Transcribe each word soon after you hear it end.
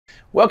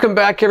Welcome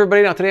back,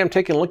 everybody. Now today I'm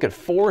taking a look at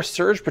 4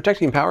 surge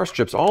protecting power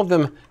strips, all of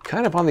them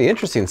kind of on the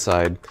interesting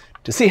side.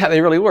 To see how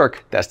they really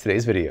work, that's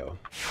today's video.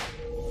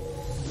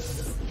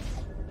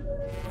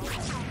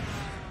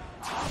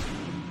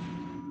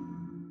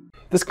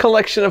 This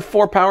collection of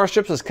 4 power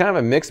strips is kind of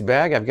a mixed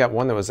bag. I've got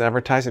one that was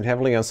advertising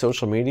heavily on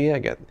social media. I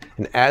got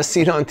an as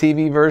seen on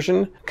TV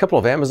version, a couple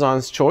of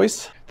Amazon's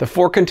choice. The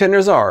 4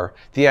 contenders are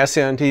the as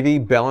seen on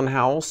TV Bell &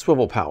 Howell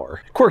Swivel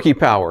Power, Quirky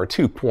Power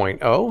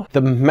 2.0,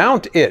 the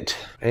Mount It,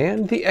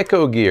 and the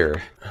Echo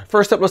Gear.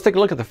 First up, let's take a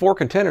look at the 4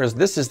 contenders.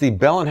 This is the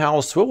Bell &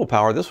 Howell Swivel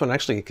Power. This one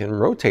actually can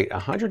rotate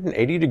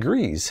 180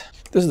 degrees.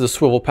 This is the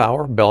Swivel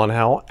Power Bell &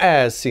 Howell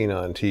as seen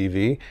on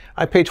TV.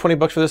 I paid 20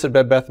 bucks for this at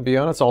Bed Bath &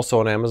 Beyond. It's also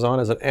on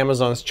Amazon as an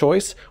Amazon's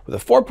choice with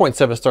a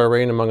 4.7 star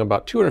rating among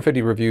about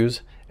 250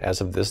 reviews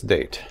as of this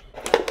date.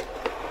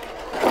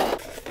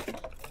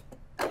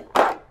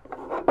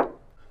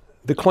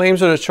 The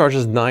claims are that it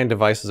charges 9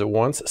 devices at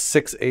once,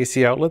 6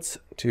 AC outlets,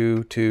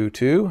 2,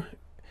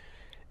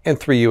 and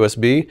 3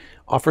 USB,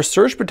 offers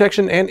surge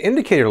protection and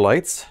indicator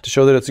lights to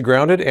show that it's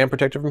grounded and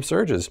protected from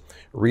surges.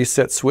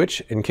 Reset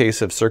switch in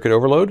case of circuit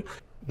overload.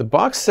 The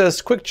box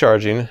says quick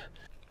charging.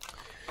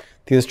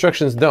 The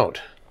instructions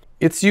don't.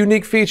 Its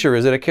unique feature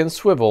is that it can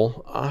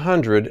swivel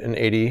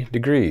 180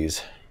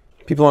 degrees.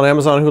 People on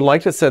Amazon who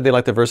liked it said they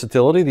liked the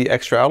versatility, the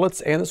extra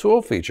outlets, and the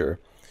swivel feature.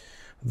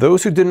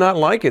 Those who did not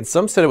like it,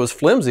 some said it was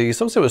flimsy,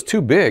 some said it was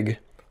too big,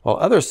 while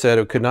others said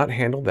it could not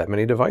handle that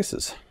many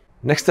devices.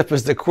 Next up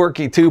is the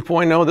Quirky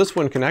 2.0. This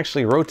one can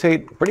actually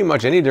rotate pretty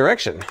much any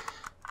direction.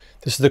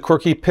 This is the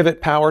Quirky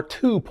Pivot Power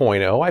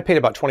 2.0. I paid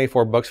about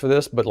 24 bucks for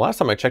this, but last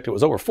time I checked it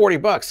was over 40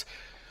 bucks.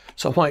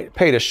 So I might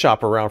pay to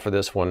shop around for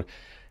this one.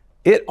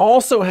 It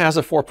also has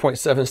a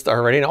 4.7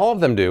 star rating. All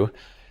of them do.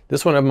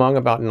 This one among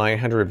about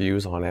 900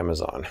 reviews on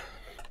Amazon.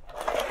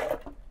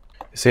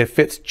 They say it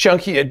fits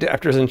chunky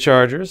adapters and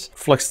chargers,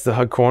 flexes the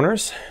hug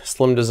corners,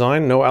 slim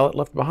design, no outlet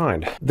left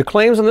behind. The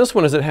claims on this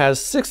one is it has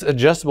 6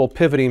 adjustable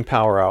pivoting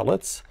power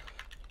outlets,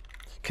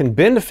 can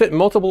bend to fit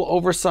multiple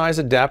oversized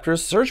adapters,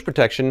 surge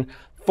protection,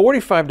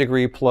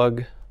 45-degree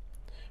plug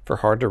for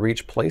hard to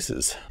reach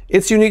places.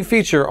 Its unique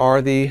feature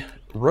are the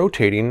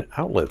rotating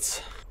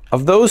outlets.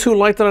 Of those who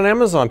liked it on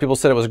Amazon, people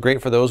said it was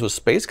great for those with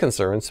space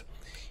concerns.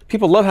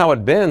 People love how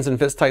it bends and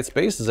fits tight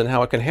spaces and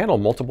how it can handle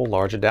multiple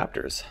large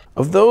adapters.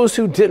 Of those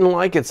who didn't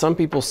like it, some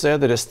people said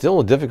that it's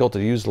still difficult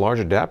to use large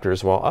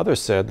adapters, while others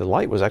said the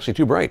light was actually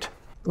too bright.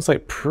 Looks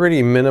like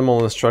pretty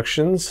minimal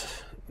instructions,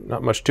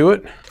 not much to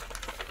it.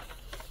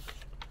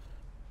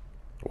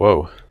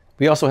 Whoa.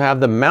 We also have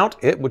the Mount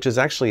It, which is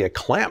actually a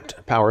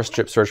clamped power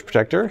strip surge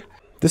protector.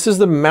 This is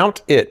the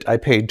Mount It. I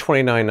paid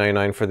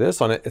 $29.99 for this.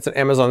 It's an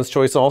Amazon's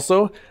choice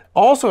also.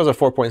 Also has a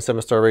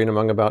 4.7 star rating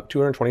among about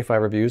 225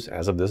 reviews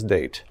as of this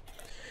date.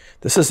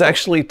 This is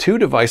actually 2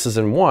 devices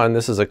in one.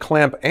 This is a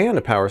clamp and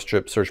a power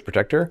strip surge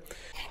protector.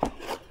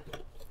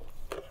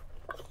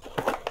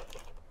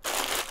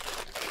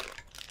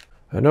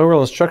 No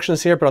real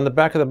instructions here, but on the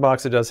back of the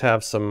box it does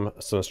have some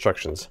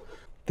instructions.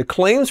 The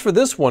claims for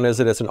this one is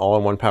that it's an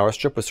all-in-one power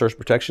strip with surge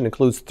protection,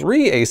 includes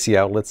 3 AC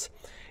outlets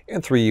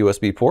and 3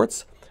 USB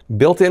ports,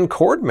 built-in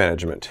cord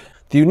management.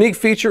 The unique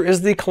feature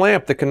is the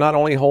clamp that can not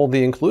only hold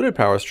the included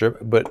power strip,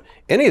 but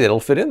any that'll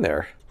fit in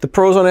there. The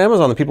pros on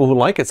Amazon, the people who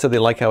like it, said they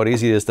like how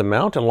easy it is to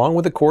mount, along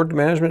with the cord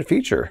management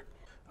feature.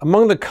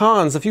 Among the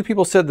cons, a few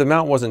people said the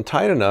mount wasn't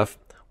tight enough,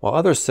 while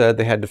others said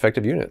they had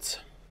defective units.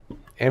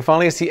 And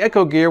finally, it's the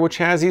Echo Gear, which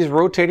has these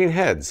rotating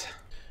heads.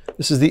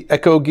 This is the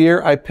Echo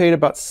Gear. I paid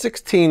about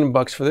 16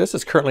 bucks for this.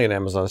 It's currently an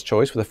Amazon's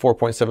choice with a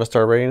 4.7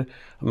 star rating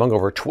among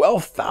over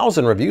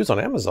 12,000 reviews on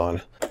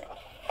Amazon.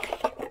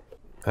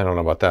 I don't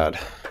know about that.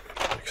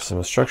 Some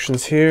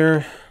instructions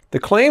here. The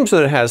claims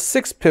that it has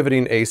 6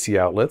 pivoting AC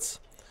outlets,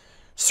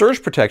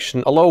 surge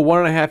protection, a low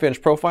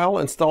 1.5-inch profile,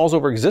 installs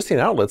over existing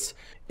outlets.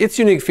 Its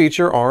unique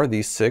feature are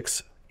these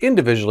 6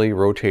 individually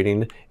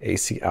rotating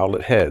AC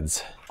outlet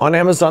heads. On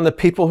Amazon, the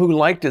people who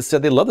liked it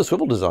said they love the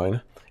swivel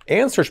design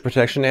and surge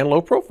protection and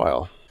low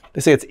profile.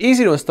 They say it's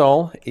easy to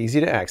install,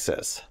 easy to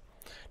access.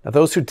 Now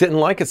those who didn't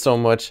like it so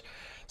much,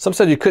 some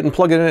said you couldn't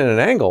plug it in at an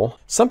angle.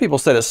 Some people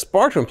said it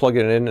sparked when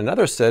plugging it in, and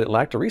others said it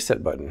lacked a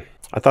reset button.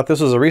 I thought this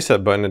was a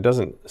reset button. It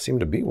doesn't seem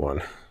to be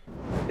one.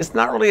 It's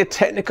not really a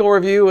technical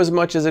review as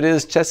much as it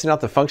is testing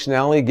out the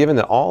functionality, given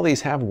that all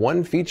these have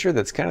one feature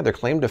that's kind of their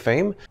claim to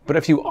fame. But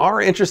if you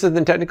are interested in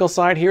the technical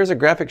side, here's a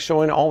graphic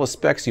showing all the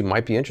specs you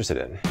might be interested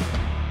in.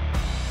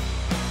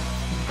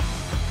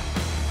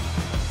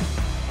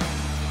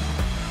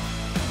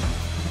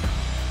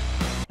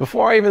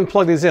 Before I even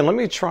plug these in, let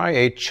me try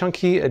a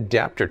chunky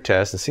adapter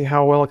test and see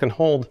how well it can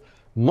hold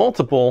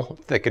multiple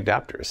thick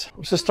adapters.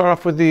 Let's just start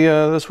off with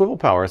the swivel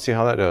power and see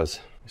how that does.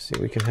 Let's see,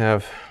 we can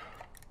have,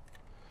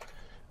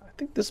 I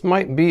think this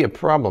might be a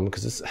problem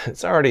because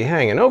it's already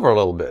hanging over a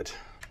little bit.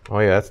 Oh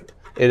yeah,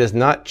 it is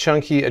not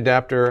chunky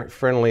adapter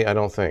friendly, I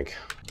don't think.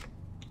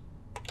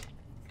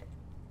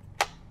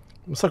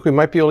 Looks like we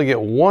might be able to get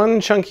 1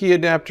 chunky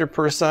adapter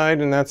per side,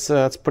 and that's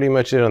pretty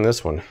much it on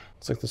this one.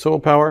 Looks like the swivel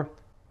power,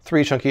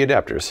 3 chunky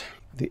adapters.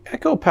 The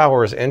Echo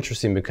Power is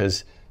interesting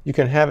because You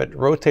can have it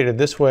rotated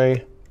this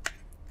way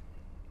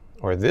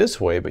or this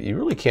way, but you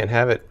really can't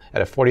have it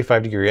at a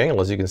 45-degree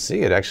angle. As you can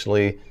see,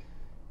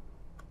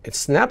 it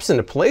snaps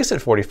into place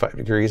at 45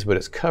 degrees, but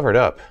it's covered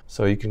up.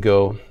 So you can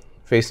go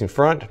facing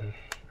front,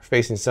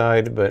 facing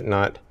side, but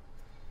not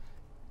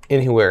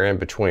anywhere in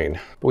between.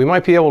 But we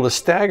might be able to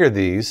stagger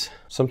these,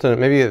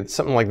 maybe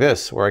something like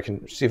this, where I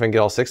can see if I can get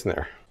all 6 in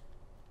there.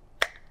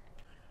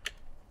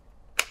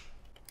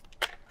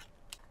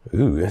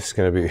 Ooh, this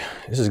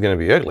is gonna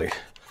be ugly.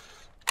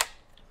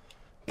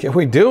 Can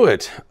we do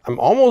it? I'm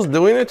almost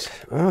doing it.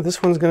 Oh,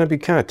 this one's gonna be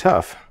kind of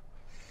tough.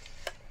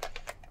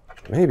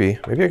 Maybe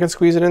I can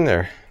squeeze it in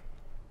there.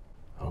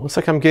 Oh, looks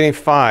like I'm getting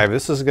 5.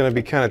 This is gonna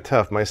be kind of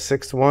tough. My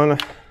 6th one,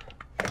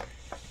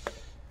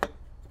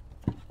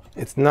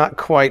 it's not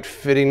quite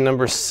fitting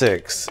number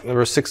 6.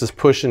 Number 6 is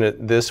pushing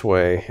it this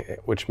way,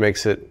 which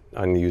makes it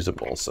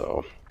unusable.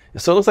 So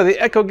it looks like the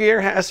Echo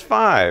Gear has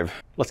 5.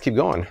 Let's keep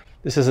going.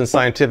 This isn't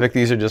scientific.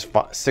 These are just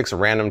 6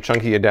 random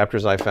chunky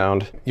adapters I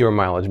found. Your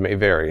mileage may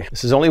vary.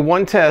 This is only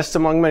one test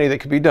among many that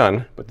could be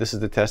done, but this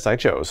is the test I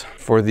chose.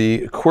 For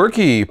the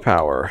quirky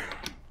power,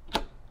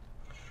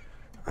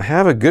 I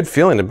have a good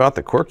feeling about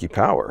the quirky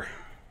power.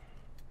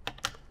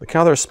 Look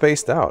how they're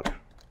spaced out.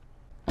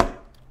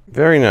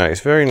 Very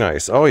nice, very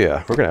nice. Oh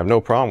yeah, we're gonna have no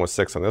problem with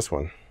 6 on this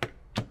one.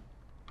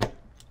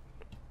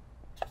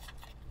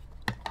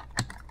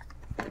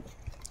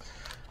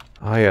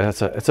 Oh yeah,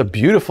 it's a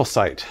beautiful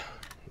sight.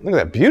 Look at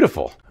that,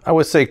 beautiful. I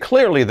would say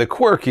clearly the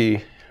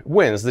quirky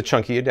wins the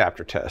chunky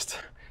adapter test.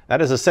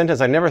 That is a sentence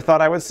I never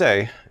thought I would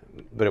say,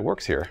 but it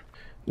works here.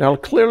 Now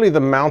clearly the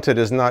mounted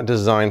is not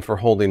designed for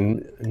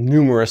holding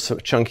numerous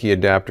chunky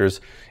adapters.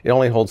 It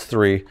only holds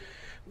 3.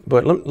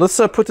 But let's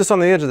put this on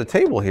the edge of the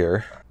table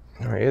here.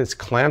 All right, it's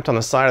clamped on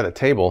the side of the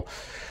table.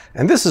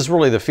 And this is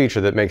really the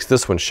feature that makes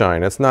this one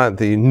shine. It's not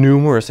the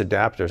numerous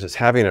adapters, it's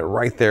having it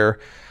right there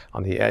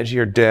on the edge of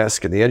your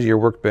desk and the edge of your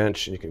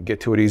workbench, and you can get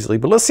to it easily.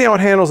 But let's see how it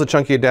handles the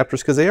chunky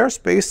adapters, because they are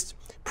spaced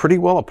pretty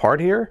well apart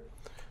here.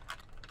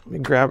 Let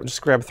me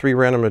just grab 3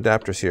 random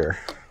adapters here.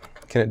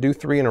 Can it do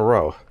 3 in a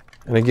row?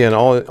 And again,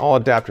 all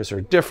adapters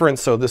are different,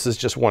 so this is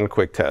just one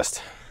quick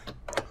test.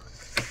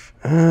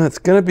 It's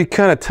gonna be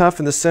kind of tough,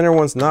 and the center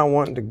one's not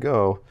wanting to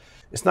go.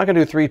 It's not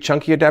gonna do 3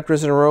 chunky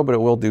adapters in a row, but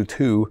it will do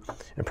 2,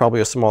 and probably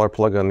a smaller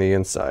plug on the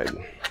inside.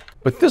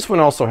 But this one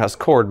also has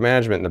cord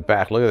management in the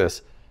back. Look at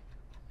this.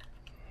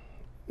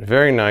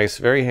 Very nice,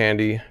 very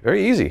handy,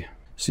 very easy.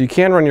 So you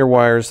can run your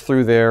wires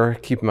through there,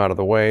 keep them out of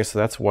the way. So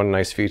that's one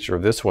nice feature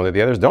of this one that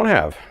the others don't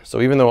have. So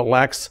even though it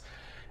lacks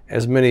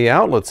as many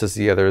outlets as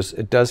the others,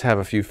 it does have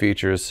a few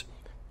features.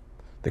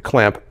 The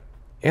clamp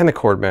and the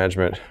cord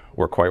management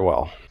work quite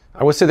well.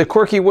 I would say the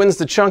quirky wins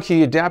the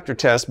chunky adapter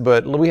test,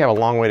 but we have a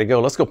long way to go.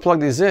 Let's go plug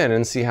these in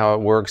and see how it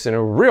works in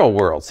a real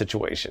world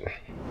situation.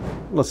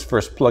 Let's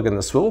first plug in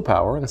the swivel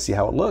power and see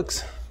how it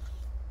looks.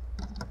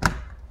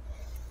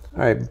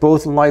 All right,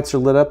 both lights are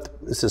lit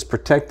up. This is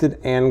protected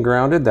and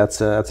grounded.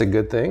 That's a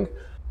good thing.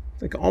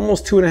 Like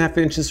almost 2.5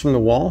 inches from the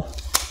wall.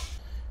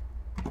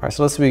 All right,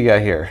 so let's see what we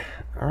got here.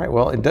 All right,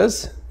 well, it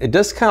does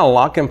kind of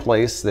lock in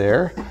place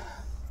there.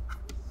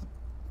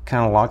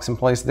 Kind of locks in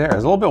place there.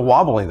 It's a little bit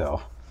wobbly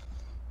though.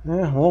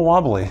 Yeah, a little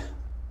wobbly.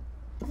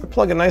 I'll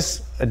plug a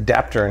nice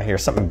adapter in here,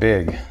 something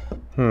big.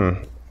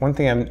 One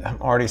thing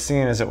I'm already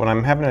seeing is that when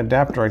I'm having an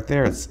adapter right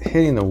there, it's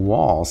hitting the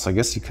wall. So I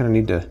guess you kind of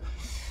need to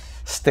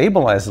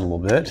stabilize it a little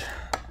bit.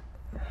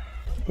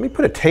 Let me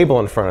put a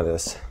table in front of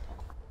this.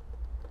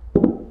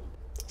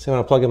 So when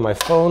I plug in my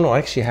phone, I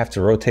actually have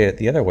to rotate it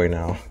the other way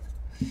now.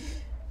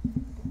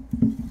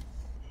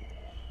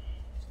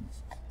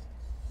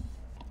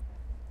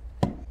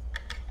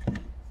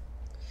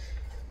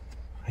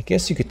 I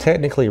guess you could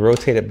technically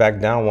rotate it back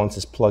down once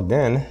it's plugged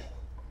in.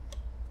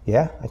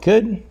 Yeah, I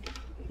could.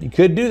 You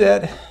could do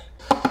that.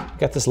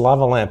 Got this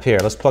lava lamp here.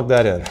 Let's plug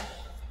that in.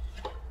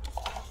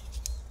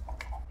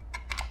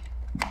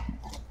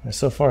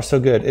 So far, so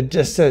good. It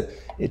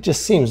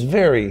just seems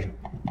very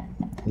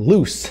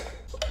loose,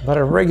 about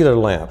a regular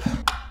lamp.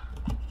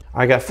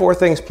 I got 4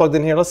 things plugged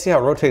in here. Let's see how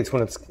it rotates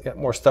when it's got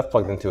more stuff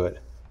plugged into it.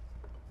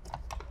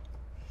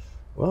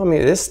 Well, I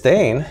mean, it is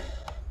staying.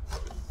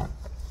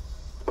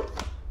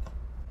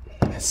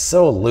 It's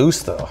so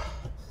loose though.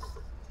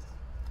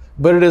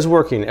 But it is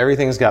working.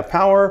 Everything's got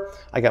power.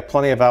 I got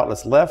plenty of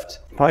outlets left.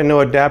 Probably no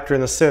adapter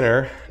in the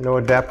center, no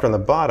adapter on the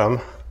bottom.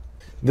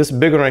 This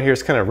big one right here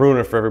is kind of ruining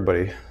it for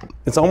everybody.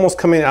 It's almost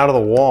coming out of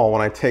the wall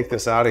when I take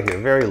this out of here,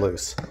 very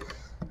loose.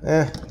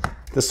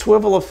 The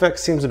swivel effect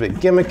seems a bit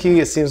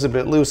gimmicky, it seems a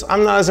bit loose.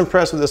 I'm not as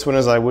impressed with this one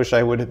as I wish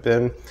I would have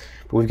been,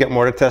 but we've got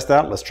more to test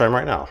out. Let's try them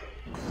right now.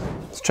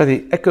 Let's try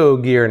the Echo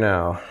Gear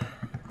now.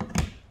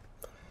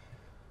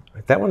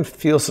 That one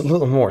feels a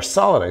little more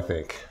solid, I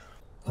think.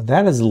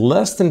 That is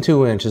less than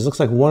 2 inches. Looks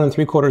like 1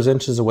 3/4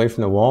 inches away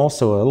from the wall,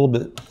 so a little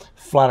bit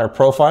flatter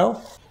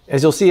profile.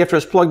 As you'll see after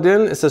it's plugged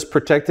in, it says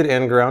protected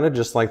and grounded,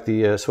 just like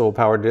the swivel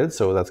power did,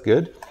 so that's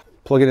good.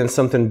 Plug it in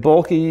something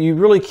bulky. You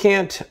really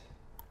can't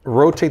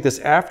rotate this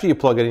after you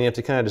plug it in. You have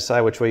to kind of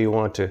decide which way you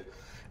want it to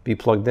be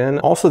plugged in.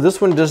 Also, this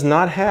one does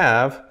not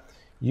have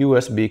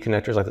USB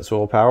connectors like the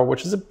swivel power,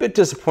 which is a bit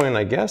disappointing,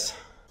 I guess.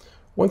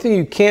 One thing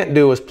you can't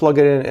do is plug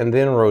it in and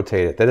then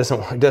rotate it.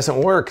 That doesn't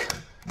work.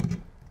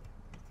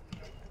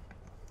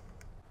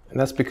 And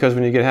that's because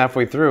when you get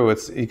halfway through,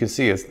 you can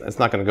see it's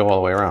not going to go all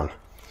the way around.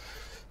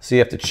 So you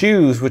have to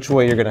choose which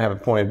way you're going to have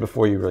it pointed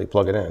before you really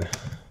plug it in.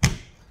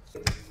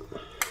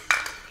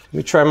 Let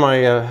me try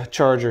my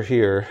charger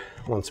here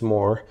once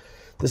more.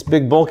 This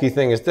big bulky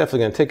thing is definitely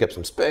going to take up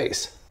some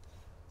space.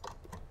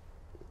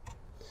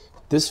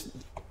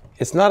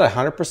 It's not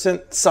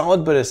 100%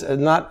 solid, but it's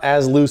not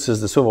as loose as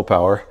the swivel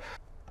power.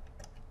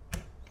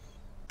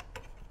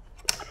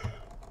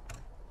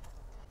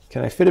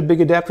 Can I fit a big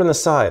adapter on the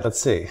side?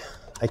 Let's see.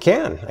 I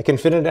can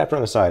fit an adapter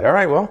on the side. All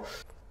right, well, all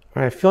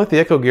right, I feel like the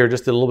Echo Gear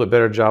just did a little bit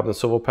better job than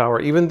swivel power.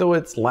 Even though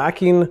it's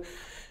lacking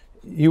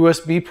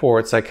USB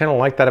ports, I kind of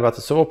like that about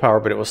the swivel power,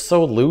 but it was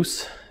so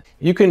loose.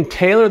 You can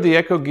tailor the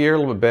Echo Gear a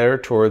little bit better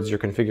towards your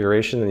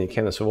configuration than you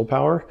can the swivel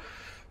power.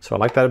 So I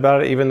like that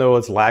about it, even though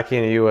it's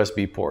lacking a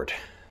USB port.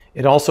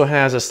 It also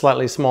has a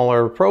slightly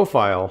smaller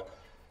profile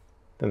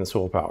than the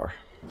swivel power.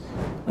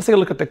 Let's take a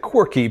look at the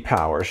quirky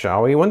power,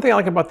 shall we? One thing I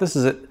like about this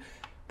is that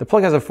the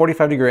plug has a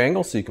 45-degree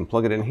angle, so you can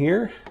plug it in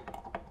here.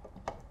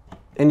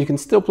 And you can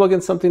still plug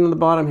in something on the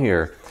bottom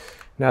here.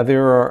 Now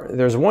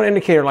there's one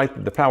indicator light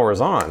that the power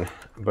is on,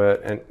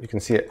 and you can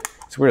see it.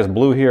 It's weird, it's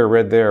blue here,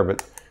 red there,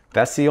 but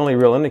that's the only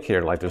real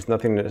indicator light. There's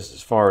nothing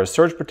as far as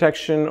surge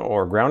protection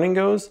or grounding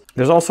goes.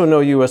 There's also no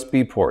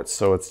USB ports,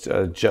 so it's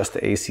just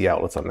AC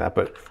outlets on that.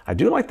 But I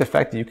do like the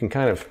fact that you can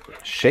kind of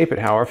shape it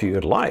however you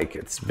would like.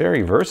 It's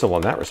very versatile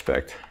in that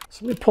respect.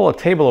 So let me pull a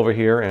table over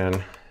here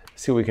and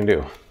see what we can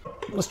do.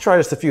 Let's try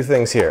just a few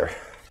things here.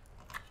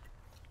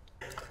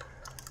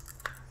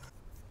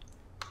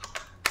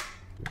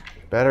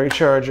 Battery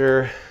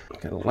charger,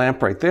 got a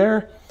lamp right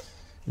there.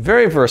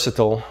 Very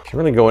versatile. You can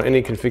really go in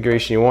any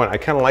configuration you want. I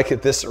kind of like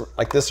it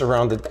like this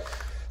around the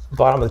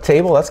bottom of the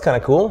table. That's kind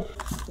of cool.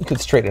 You could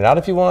straighten it out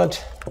if you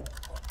want.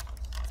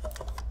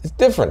 It's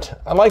different.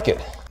 I like it.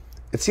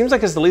 It seems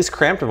like it's the least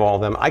cramped of all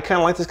of them. I kind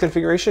of like this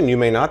configuration. You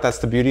may not. That's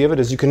the beauty of it,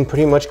 is you can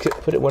pretty much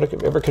put it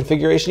whatever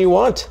configuration you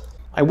want.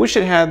 I wish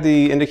it had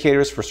the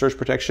indicators for surge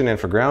protection and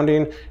for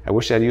grounding. I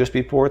wish it had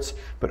USB ports,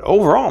 but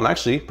overall, I'm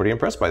actually pretty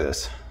impressed by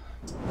this.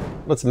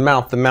 Let's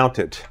mount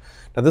it.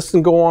 Now this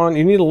can go on,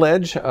 you need a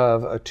ledge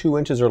of 2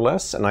 inches or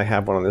less, and I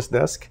have one on this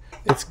desk.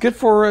 It's good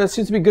for, it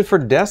seems to be good for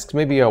desks,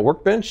 maybe a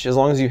workbench, as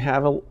long as you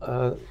have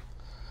a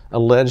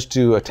ledge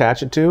to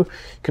attach it to. You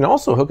can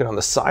also hook it on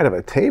the side of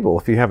a table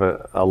if you have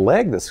a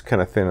leg that's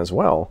kind of thin as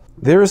well.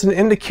 There is an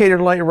indicator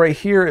light right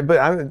here, but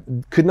I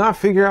could not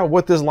figure out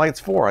what this light's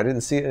for. I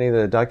didn't see any of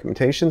the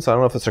documentation, so I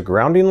don't know if it's a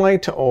grounding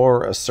light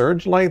or a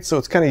surge light, so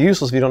it's kind of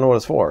useless if you don't know what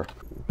it's for.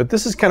 But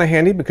this is kind of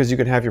handy because you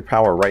can have your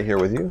power right here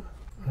with you.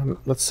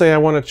 Let's say I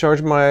want to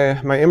charge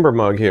my Ember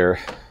mug here.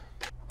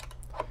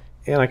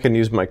 And I can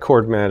use my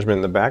cord management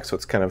in the back, so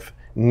it's kind of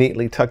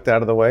neatly tucked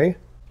out of the way.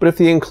 But if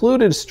the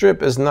included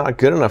strip is not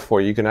good enough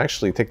for you, you can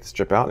actually take the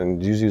strip out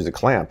and use a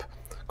clamp.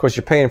 Of course,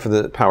 you're paying for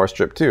the power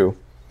strip too.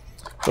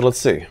 But let's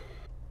see. I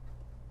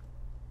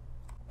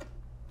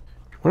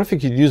wonder if you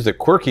could use the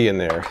quirky in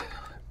there.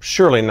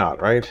 Surely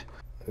not, right?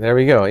 There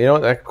we go. You know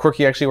what? That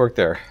quirky actually worked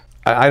there.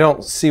 I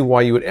don't see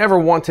why you would ever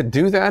want to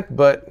do that,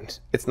 but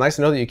it's nice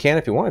to know that you can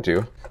if you wanted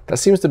to. That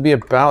seems to be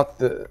about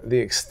the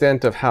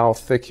extent of how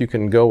thick you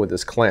can go with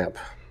this clamp.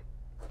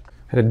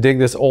 I had to dig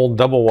this old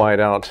double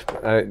wide out.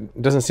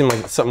 It doesn't seem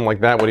like something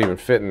like that would even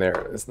fit in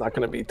there. It's not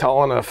going to be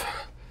tall enough.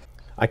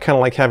 I kind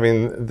of like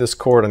having this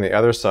cord on the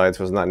other side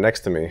so it's not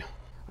next to me.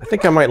 I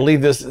think I might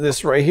leave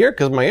this right here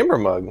because my Ember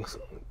mug.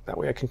 That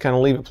way I can kind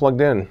of leave it plugged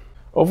in.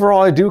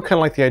 Overall, I do kind of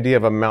like the idea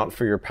of a mount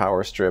for your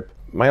power strip.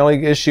 My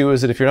only issue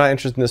is that if you're not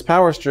interested in this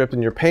power strip,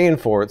 then you're paying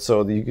for it,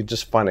 so that you could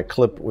just find a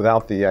clip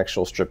without the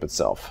actual strip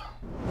itself.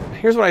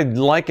 Here's what I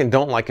like and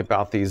don't like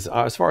about these.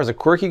 As far as a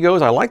quirky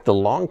goes, I like the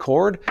long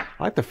cord.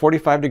 I like the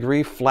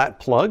 45-degree flat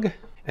plug.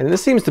 And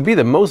this seems to be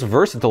the most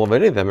versatile of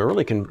any of them. It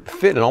really can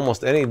fit in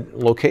almost any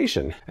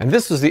location. And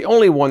this was the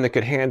only one that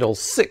could handle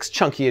 6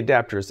 chunky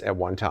adapters at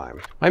one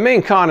time. My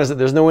main con is that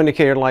there's no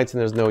indicator lights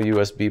and there's no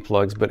USB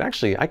plugs, but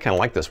actually I kind of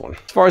like this one.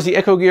 As far as the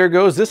Echo Gear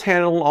goes, this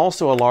handled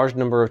also a large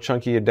number of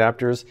chunky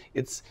adapters.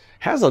 It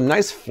has a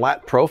nice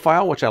flat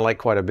profile, which I like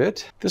quite a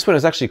bit. This one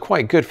is actually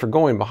quite good for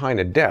going behind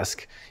a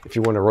desk if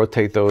you want to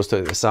rotate those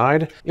to the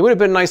side. It would have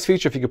been a nice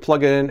feature if you could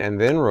plug it in and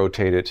then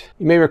rotate it.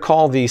 You may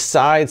recall the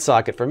side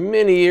socket from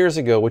many years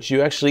ago, which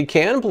you actually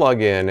can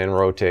plug in and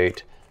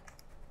rotate.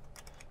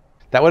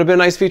 That would have been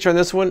a nice feature on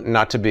this one,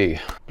 not to be.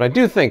 But I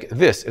do think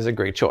this is a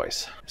great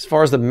choice. As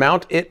far as the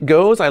mount it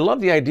goes, I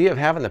love the idea of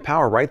having the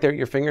power right there at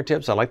your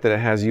fingertips. I like that it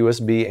has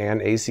USB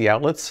and AC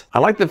outlets. I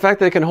like the fact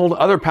that it can hold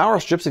other power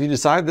strips if you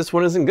decide this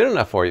one isn't good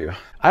enough for you.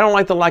 I don't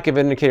like the lack of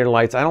indicator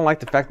lights. I don't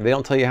like the fact that they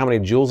don't tell you how many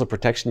joules of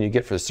protection you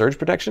get for the surge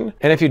protection.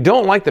 And if you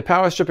don't like the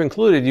power strip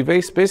included, you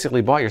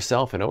basically bought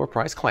yourself an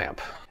overpriced clamp.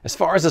 As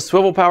far as the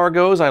swivel power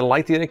goes, I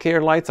like the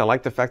indicator lights. I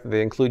like the fact that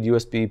they include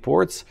USB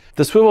ports.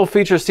 The swivel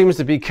feature seems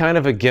to be kind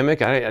of a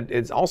gimmick.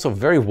 It's also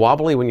very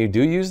wobbly when you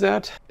do use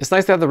that. It's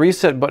nice to have the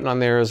reset button on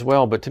there as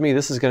well, but to me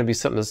this is going to be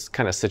something that's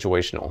kind of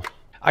situational.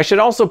 I should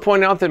also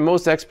point out that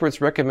most experts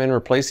recommend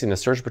replacing the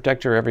surge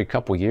protector every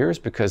couple years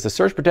because the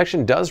surge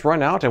protection does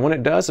run out, and when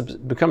it does,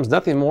 it becomes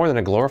nothing more than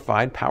a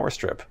glorified power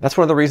strip. That's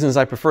one of the reasons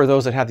I prefer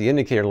those that have the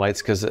indicator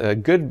lights, because a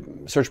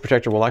good surge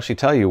protector will actually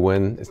tell you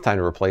when it's time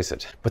to replace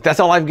it. But that's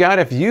all I've got.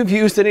 If you've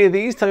used any of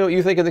these, tell me what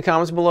you think in the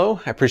comments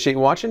below. I appreciate you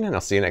watching, and I'll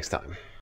see you next time.